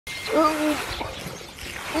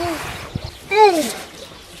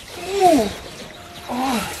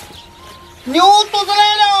牛肚子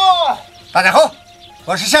来了！大家好，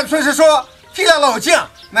我是县村师叔，这个老井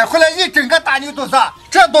买回来一整个大牛肚子，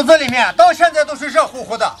这肚子里面到现在都是热乎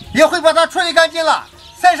乎的，一会把它处理干净了，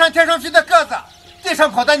塞上贴上去的鸽子，地上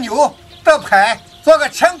跑的牛的排，做个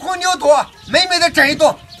乾坤牛肚，美美的整一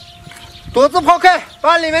顿。肚子剖开，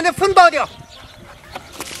把里面的粪倒掉，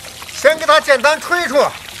先给它简单处一处。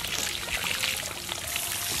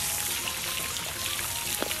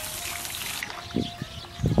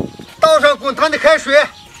倒上滚烫的开水，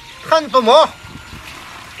หั่肚毛。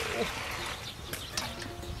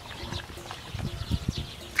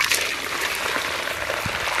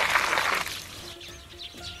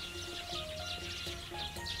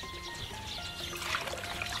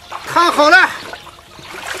烫好了。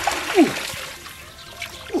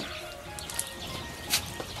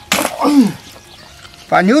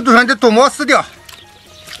把牛肚上的肚毛撕掉。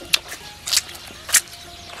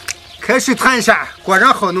开水烫一下，果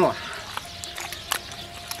然好弄。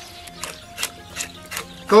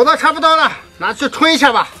搞得差不多了，拿去冲一下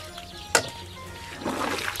吧。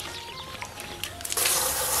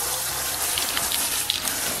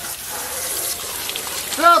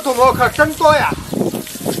这肚毛可真多呀！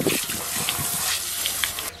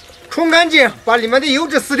冲干净，把里面的油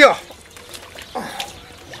脂撕掉。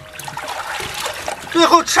最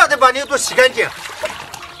后彻底把牛肚洗干净。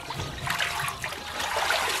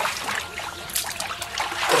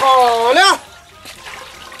好了。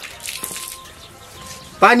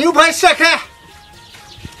把牛排切开，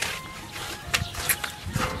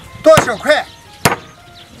剁小块。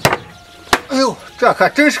哎呦，这可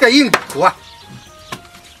真是个硬骨啊！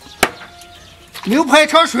牛排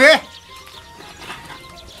焯水，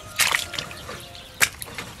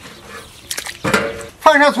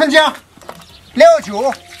放上葱姜、料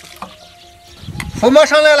酒，浮沫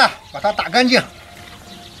上来了，把它打干净。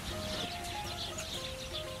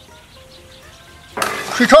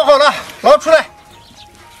水焯好了，捞出来。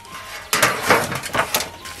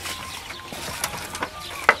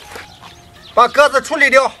把鸽子处理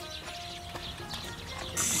掉，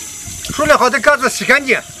处理好的鸽子洗干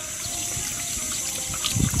净。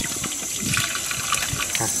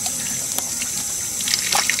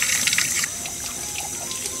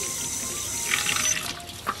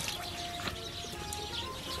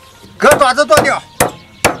鸽爪子剁掉，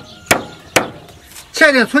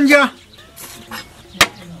切点葱姜，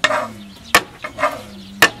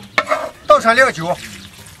倒上料酒，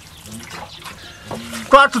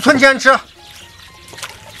抓住葱姜汁。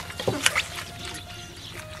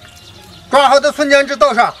抓好的葱姜汁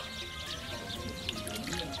倒上，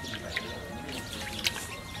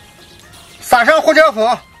撒上胡椒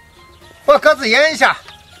粉，把鸽子腌一下，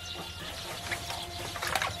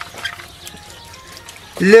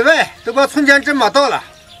里外都把葱姜汁抹到了，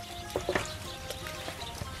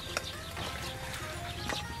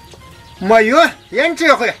抹匀腌制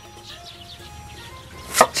一会，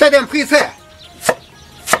切点配菜。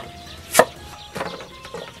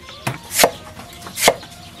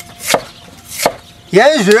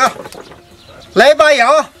盐许，来把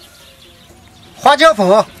羊，花椒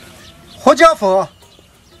粉、胡椒粉、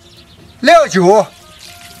料酒，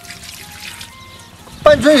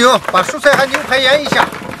拌均匀，把蔬菜和牛排腌一下。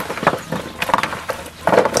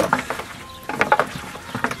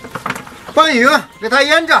拌匀，给它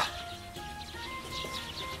腌着。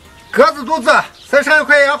鸽子肚子塞上一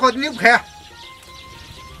块腌好的牛排。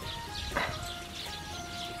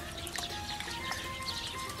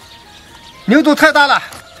牛肚太大了，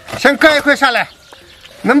先割一块下来，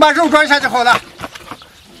能把肉装下就好了。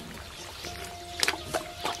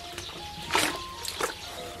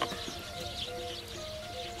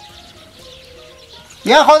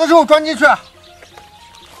腌好的肉装进去，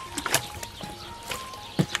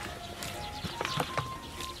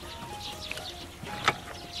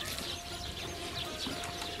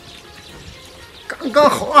刚刚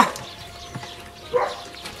好啊，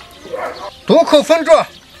多口封住。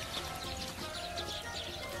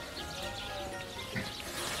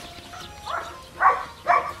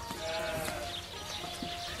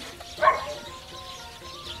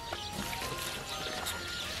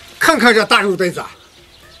看看这大肉墩子，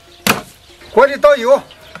锅里倒油，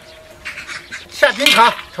下冰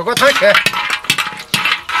糖，炒个汤水，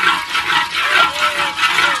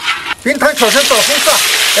冰糖炒成枣红色，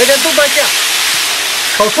来点豆瓣酱，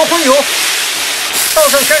炒出红油，倒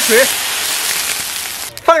上开水，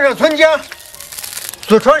放上葱姜，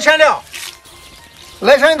祖传馅料，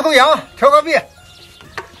来上一头羊，调个味，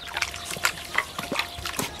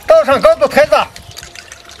倒上高度台子，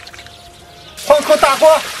换口大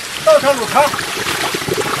锅，倒上卤汤，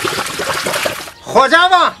火加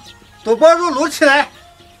旺，都把肉卤起来。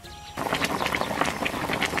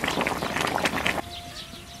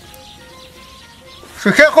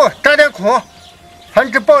水开后扎点孔，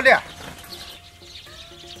防止爆裂。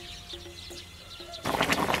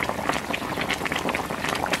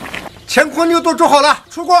乾坤牛肚煮好了，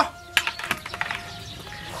出锅。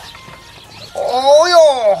哦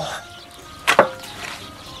哟，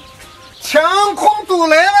乾坤肚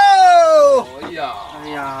来喽！哎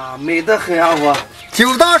呀，美得很啊！我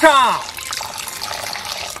酒倒上，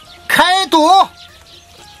开肚。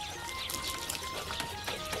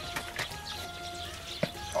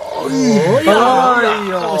哎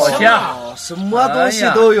呦，香，什么东西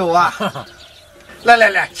都有啊！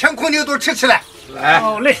来，乾坤牛肚吃起来。来，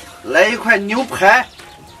好嘞，来一块牛排。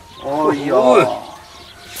哦呦，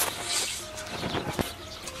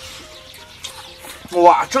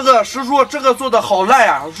哇，这个师叔这个做的好烂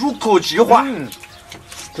呀，入口即化。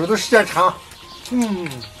煮的时间长，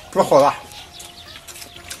煮好了。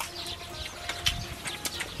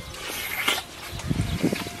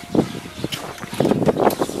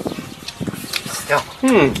香，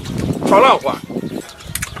炒烂花。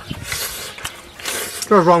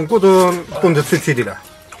这软骨都冻得脆脆的了，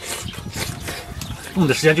冻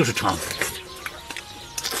的时间就是长。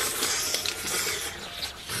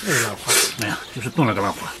烂花，哎呀，就是冻了个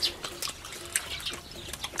烂花。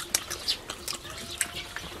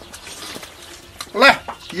来，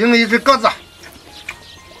赢了一只鸽子。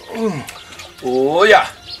哦呀，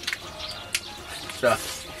是，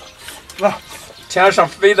天上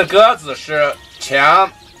飞的鸽子是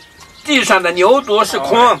乾，地上的牛肚是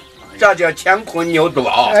坤，这叫乾坤牛肚。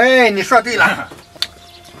哎，你说对了。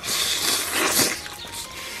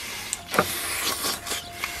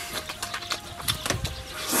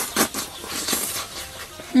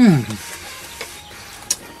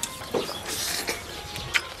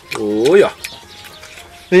哦呀，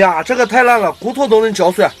哎呀，这个太烂了，骨头都能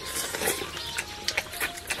嚼碎。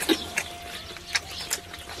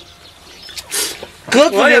鸽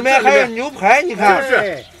子里面还有牛排，你看。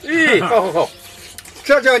是，哎，好，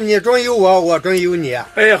这叫你中有我，我中有你。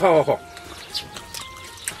哎，好。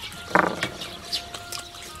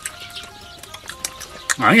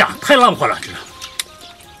哎呀，太烂活了，这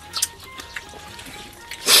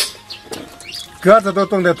鸽子都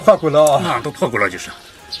冻得脱骨了。啊，都脱骨了，就是。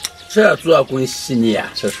这做工细腻啊，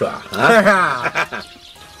师叔啊。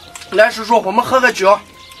来，师叔，我们喝个酒。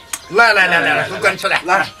来，都滚出来。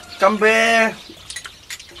来，干杯！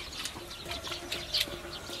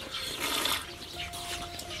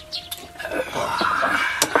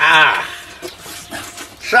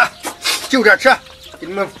吃，就这吃，给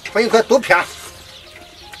你们分一块肚片。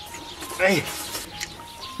哎，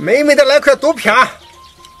美美的来块肚片。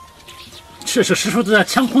这是师叔的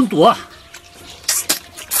乾坤肚啊。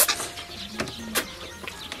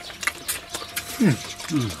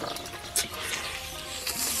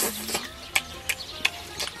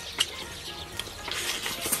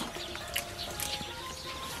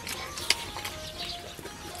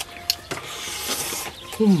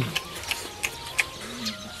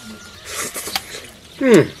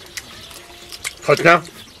好香。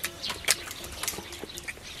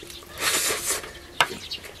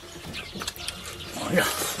哎呀，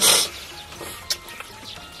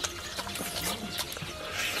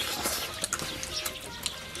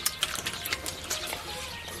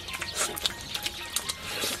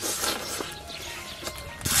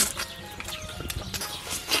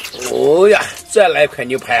哦呀，再来块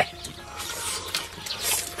牛排。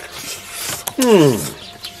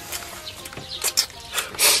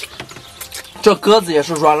这鸽子也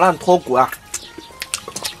是软烂脱骨啊。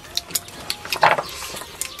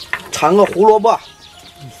尝个胡萝卜，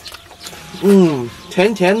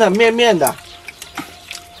甜甜的，面面的。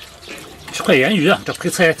吃块盐鱼啊，这配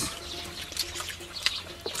菜。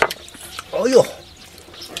哦呦，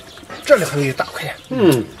这里还有一大块。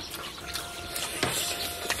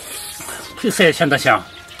配菜香得香。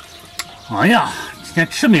哎呀，今天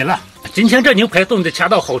吃美了。今天这牛排冻得恰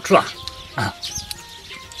到好处啊！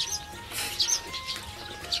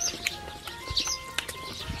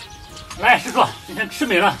来，师叔，今天吃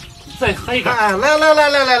美了，再喝一个。来，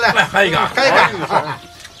喝一个，喝一个。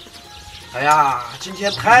哎呀，今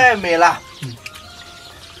天太美了。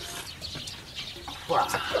哇！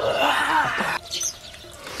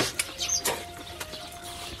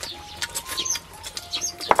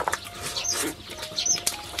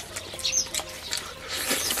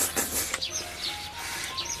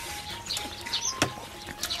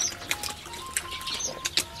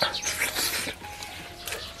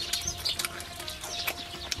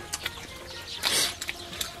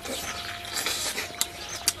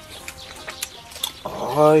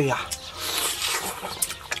哎呀，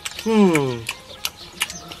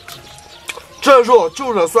这肉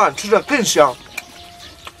就着蒜吃着更香。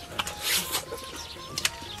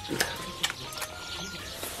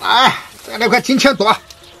哎，再来块金钱多。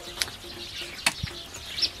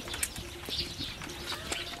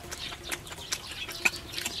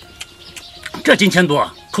这金钱多，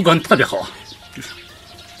口感特别好。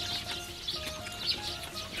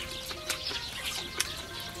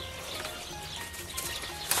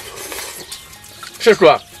师叔，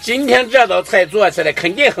今天这道菜做起来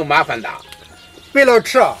肯定很麻烦的。为了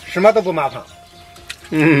吃，什么都不麻烦。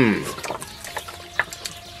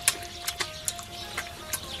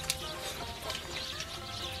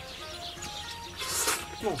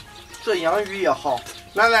这洋芋也好。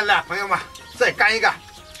来，朋友们，再干一个，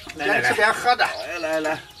边吃边喝的。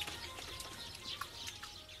来。